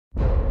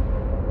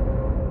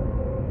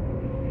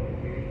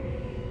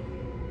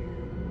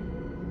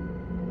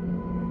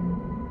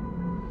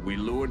We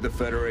lured the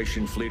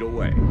Federation fleet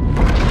away.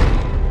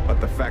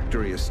 But the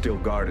factory is still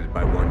guarded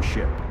by one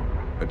ship.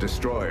 A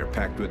destroyer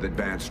packed with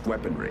advanced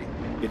weaponry.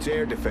 Its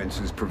air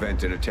defenses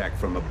prevent an attack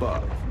from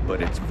above,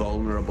 but it's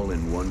vulnerable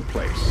in one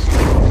place.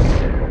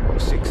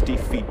 60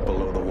 feet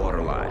below the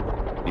waterline,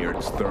 near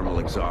its thermal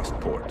exhaust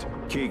port.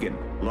 Keegan,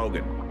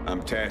 Logan,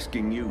 I'm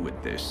tasking you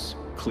with this.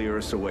 Clear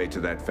us away to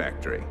that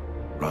factory.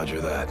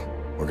 Roger that.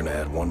 We're gonna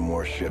add one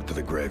more ship to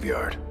the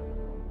graveyard.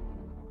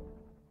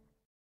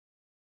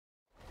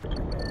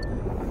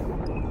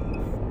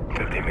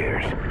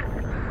 Meters.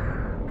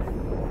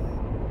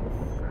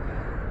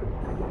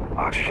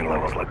 Oxygen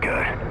levels look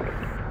good.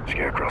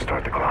 Scarecrow,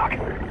 start the clock.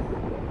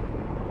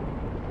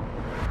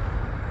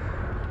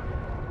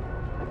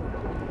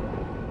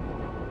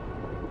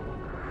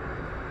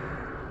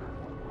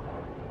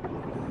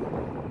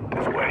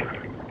 This way.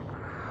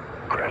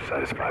 Crash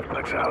site is 5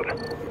 clicks out.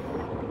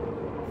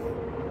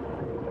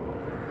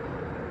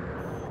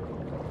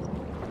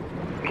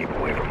 Keep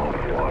away from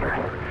open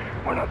water.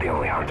 We're not the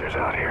only hunters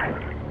out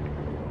here.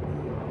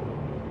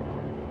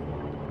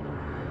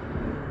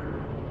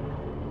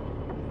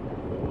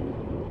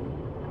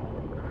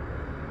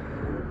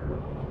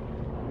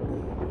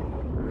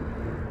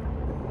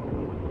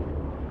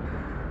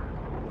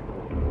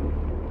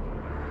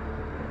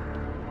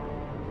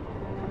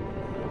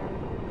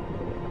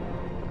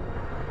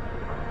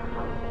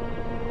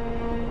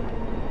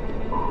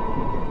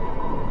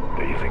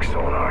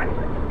 Sonar.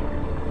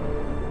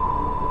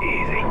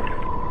 Easy.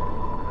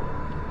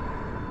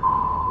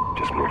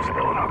 Just move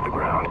slow and hug the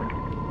ground.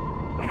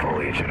 The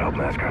foliage should help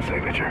mask our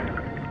signature.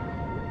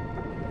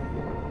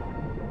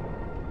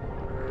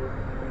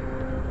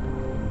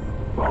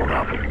 Hold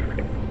up.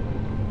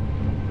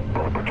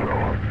 Bullet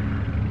patrol.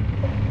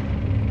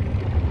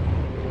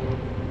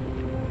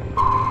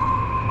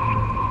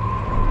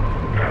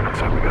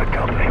 Looks like we got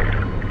company.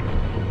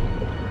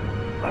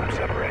 Let them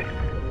separate.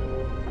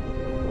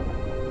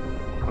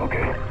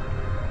 Okay.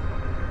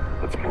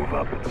 Let's move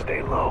up and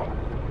stay low.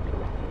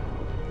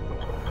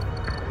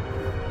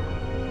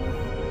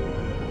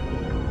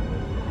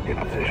 In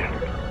position.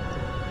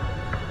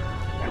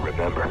 And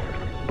remember,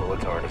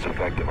 bullets aren't as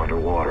effective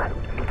underwater.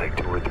 It'll take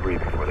 2 or 3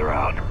 before they're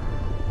out.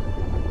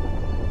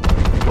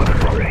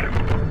 Weapons ready.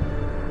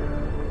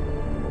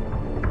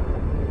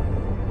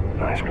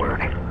 Nice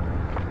work.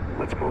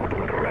 Let's move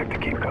to a direct to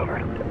keep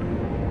covered.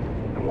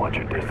 And watch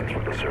your distance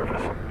from the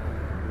surface.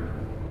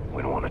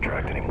 We don't want to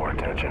attract any more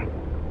attention.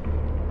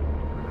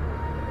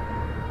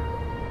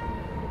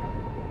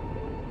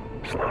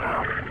 Slow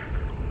down.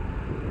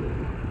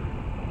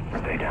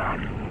 Stay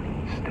down.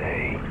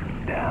 Stay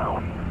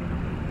down.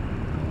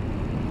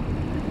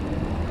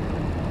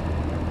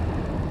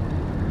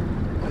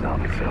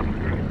 Something's up.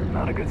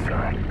 Not a good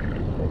sign.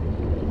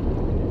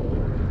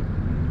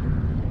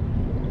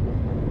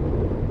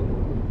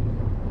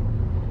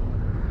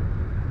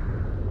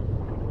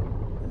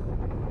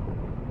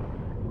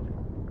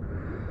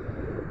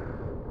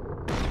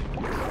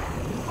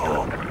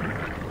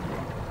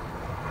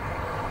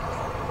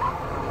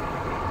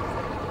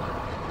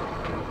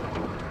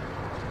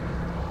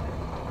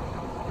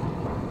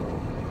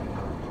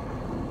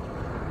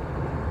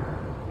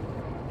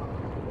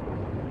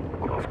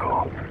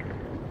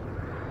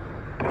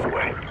 This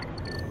way.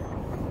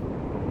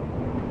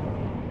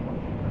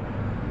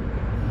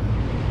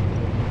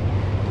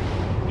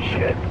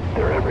 Shit,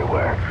 they're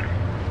everywhere.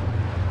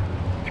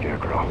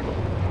 Scarecrow,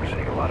 we're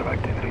seeing a lot of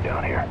activity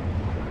down here.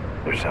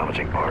 They're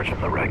salvaging parts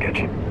from the wreckage.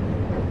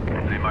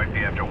 They might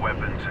be after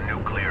weapons and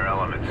nuclear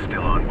elements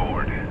still on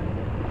board.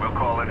 We'll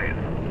call it in.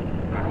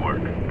 Good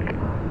work.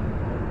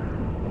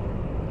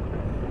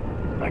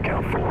 I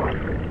count 4.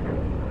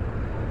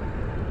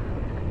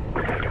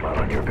 Take him out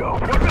on your go.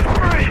 Weapons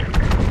free!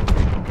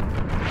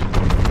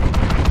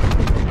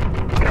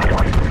 Got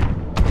one.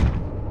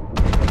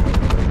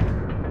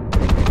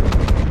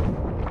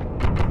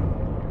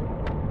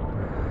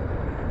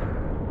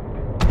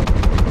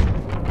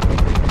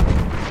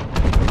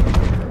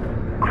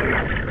 Clear.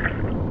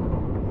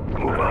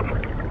 Move up.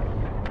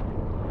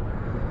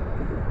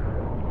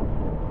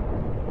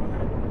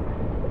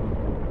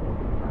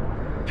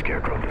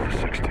 Scarecrow, this is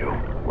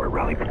 6-2. We're at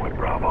Rally Point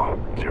Bravo.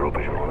 0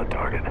 visual on the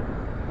target.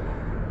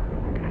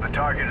 The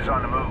target is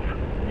on the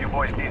move. You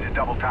boys need to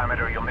double time it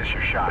or you'll miss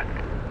your shot.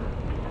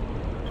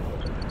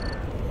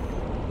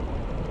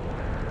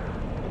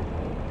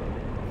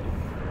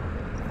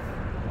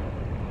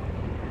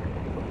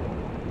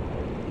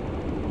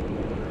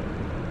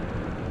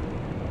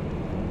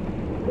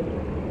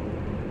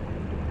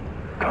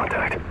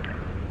 Contact.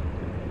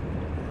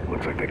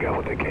 Looks like they got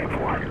what they came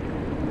for.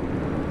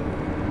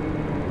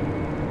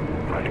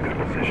 Find a good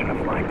position to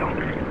flank them.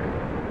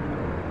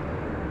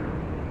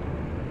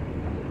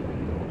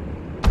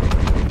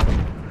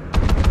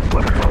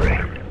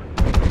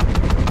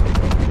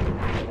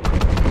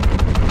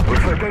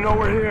 Looks like they know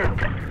we're here.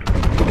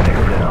 Take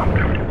her down.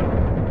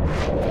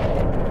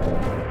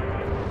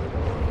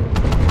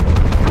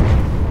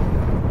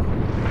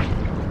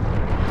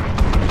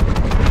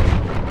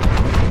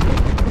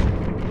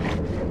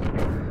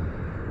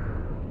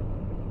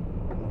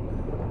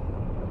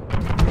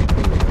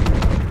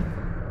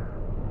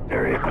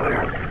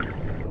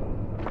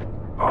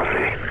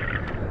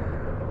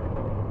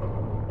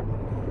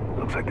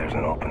 Looks like there's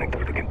an opening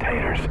through the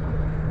containers.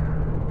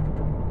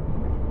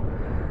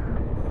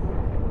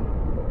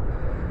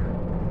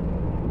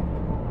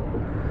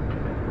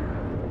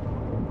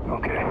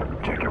 Okay,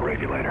 check your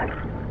regulator.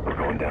 We're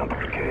going down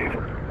through the cave.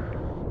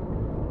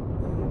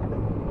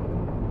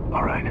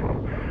 All right,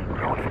 we're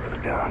going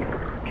further down.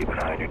 Keep an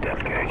eye on your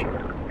depth gauge.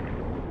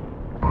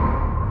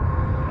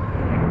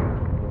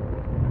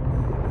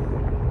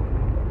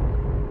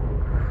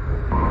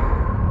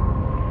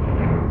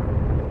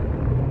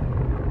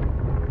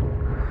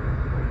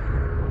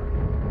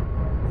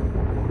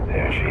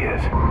 There she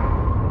is.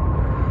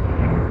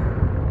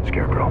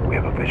 Scarecrow, we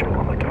have a visual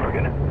on the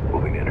target.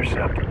 Moving to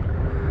intercept.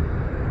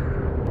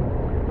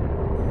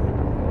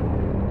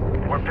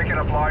 We're picking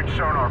up large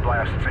sonar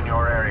blasts in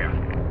your area.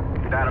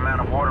 That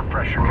amount of water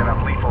pressure can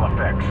have lethal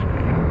effects.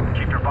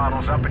 Keep your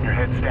bottles up and your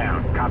heads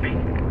down. Copy?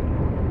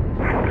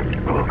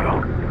 We'll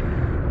go.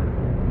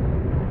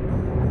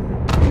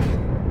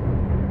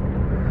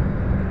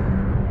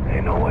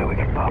 Ain't no way we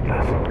can pop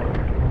this.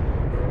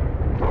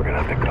 We're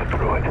gonna have to cut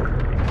through it.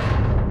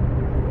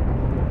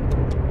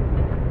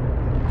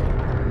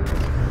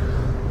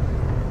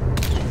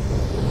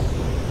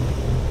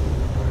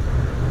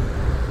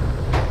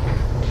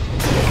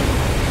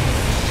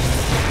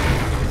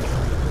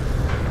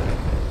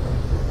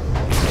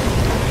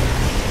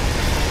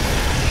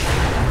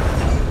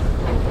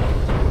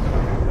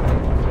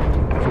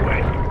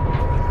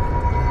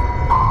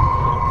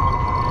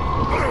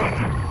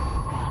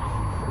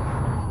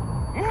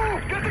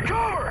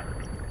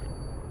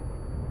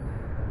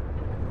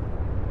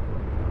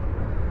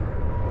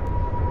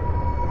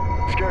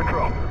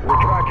 Scarecrow,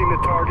 we're tracking the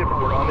target, but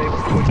we're unable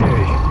to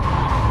engage.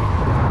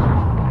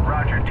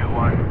 Roger,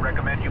 2-1.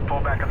 Recommend you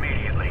pull back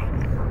immediately.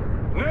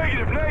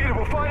 Negative.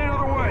 We'll find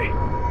another way.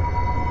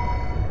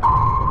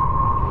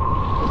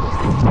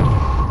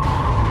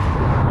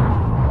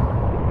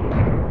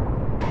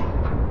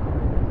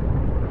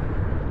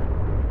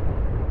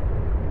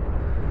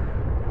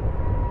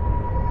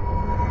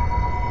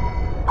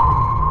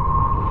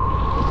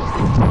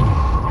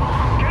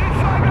 Get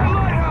inside that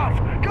lighthouse!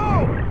 Go!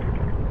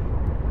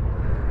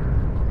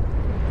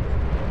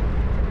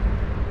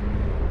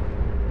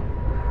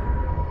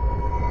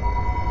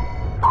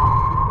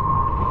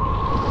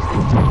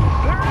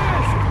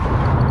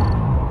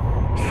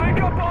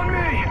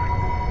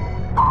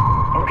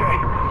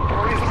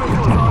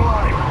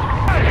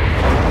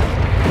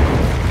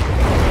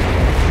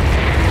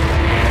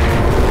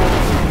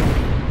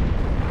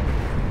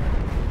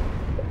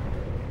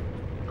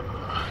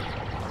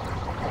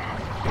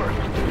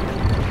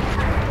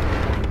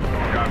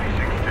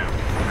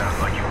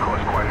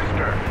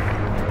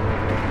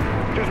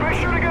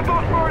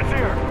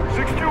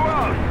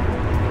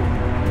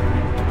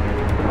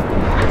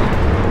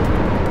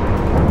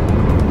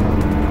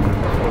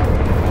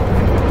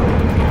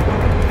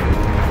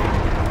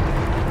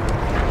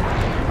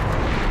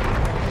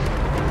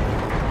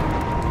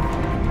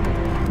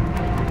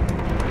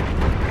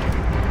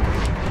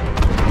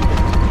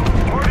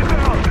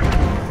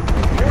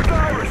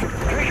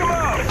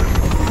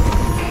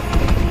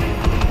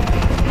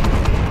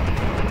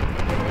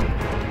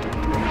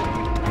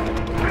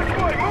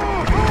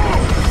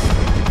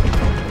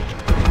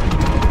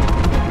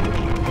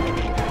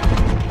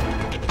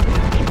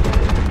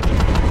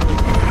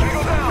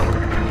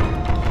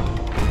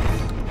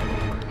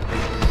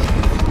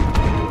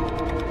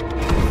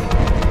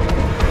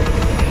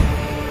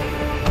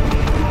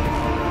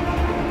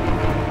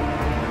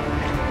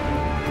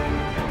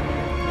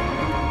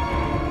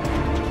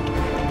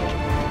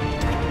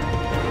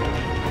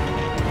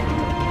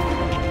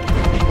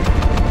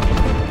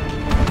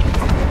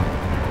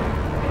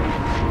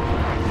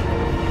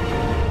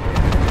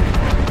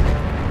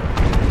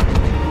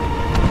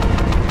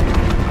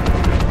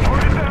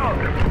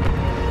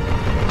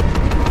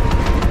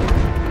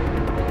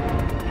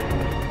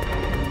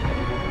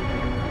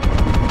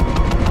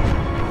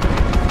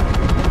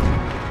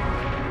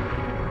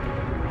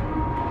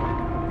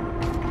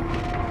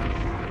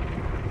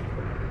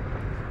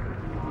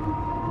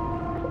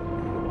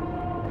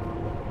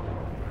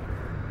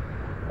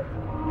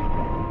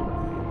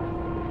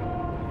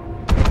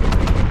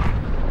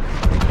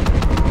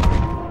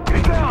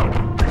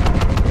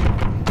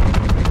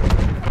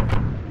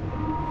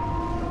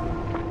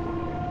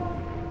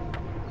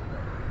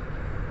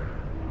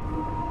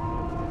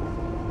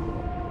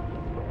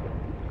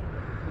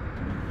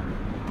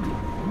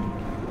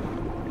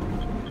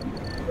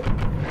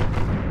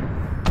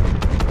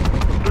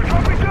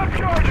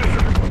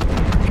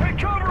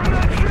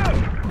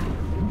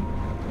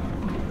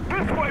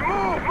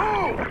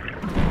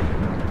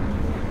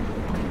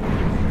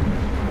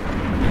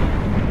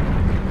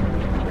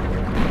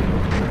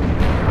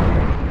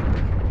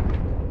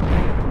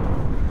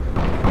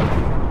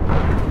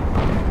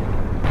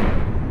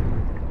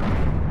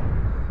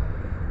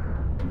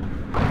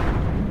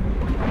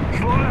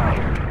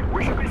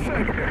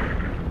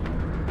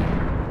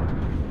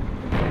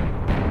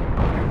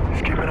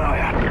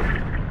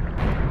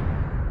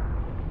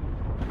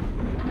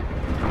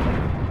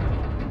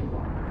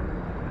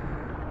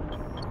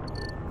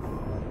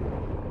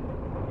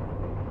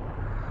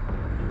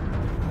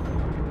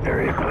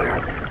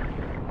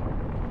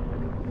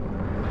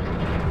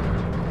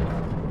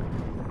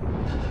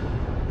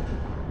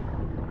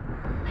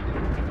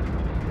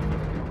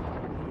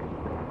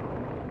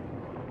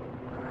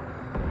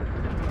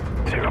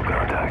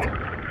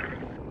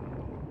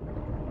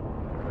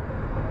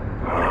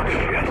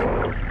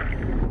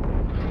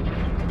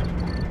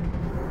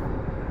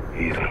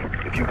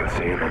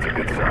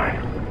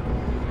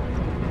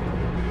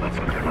 Let's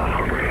hope they're not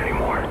hungry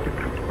anymore.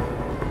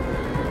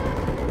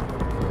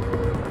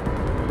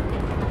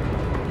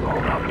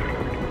 Hold up.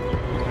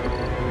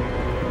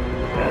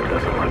 That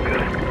doesn't look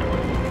good.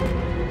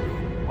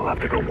 We'll have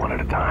to go one at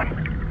a time.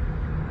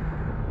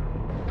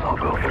 I'll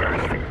go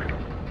first.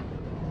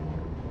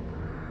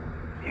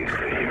 You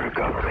stay here and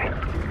cover me.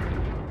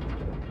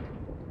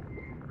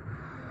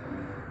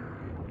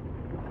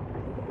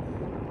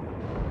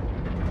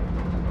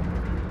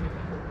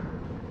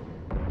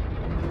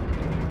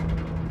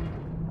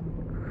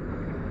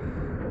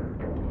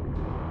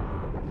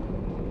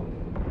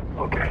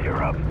 Okay,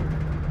 you're up.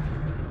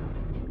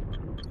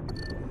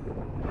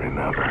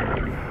 Remember,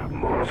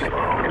 move slow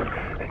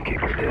and keep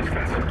your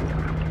distance.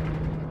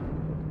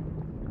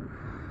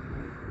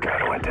 Try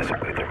to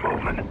anticipate their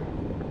movement.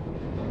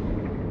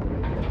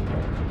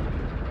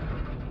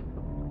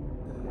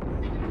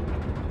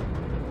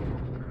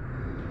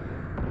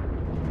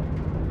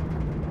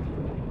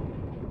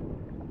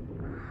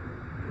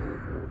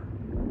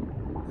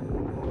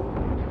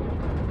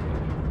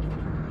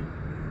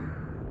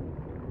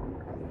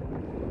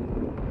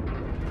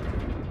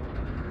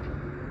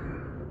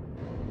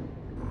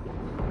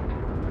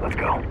 Let's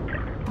go.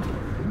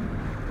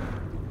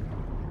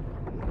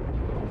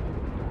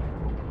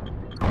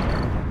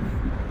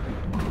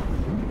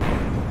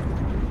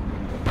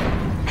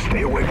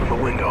 Stay away from the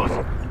windows.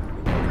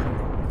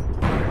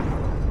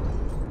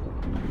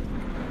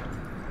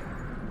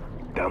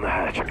 Down the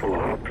hatch.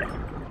 Move.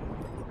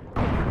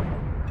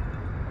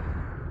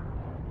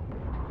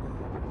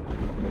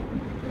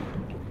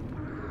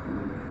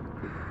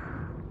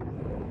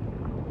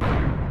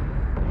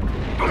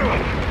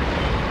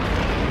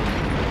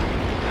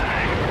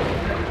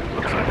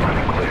 Looks like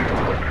we're clear.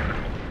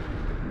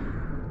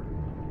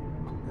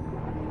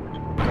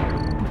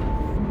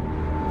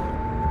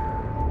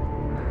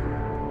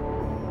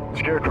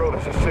 Scarecrow,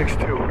 this is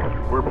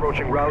 6-2. We're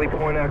approaching Rally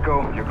Point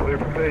Echo. You're clear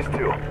for phase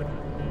 2.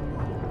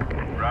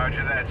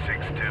 Roger that,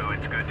 6-2.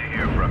 It's good to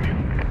hear from you.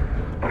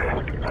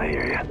 I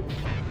hear you.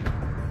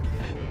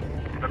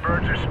 The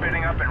birds are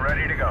spinning up and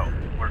ready to go.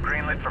 We're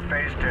greenlit for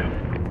phase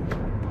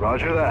 2.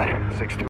 Roger that, 6-2.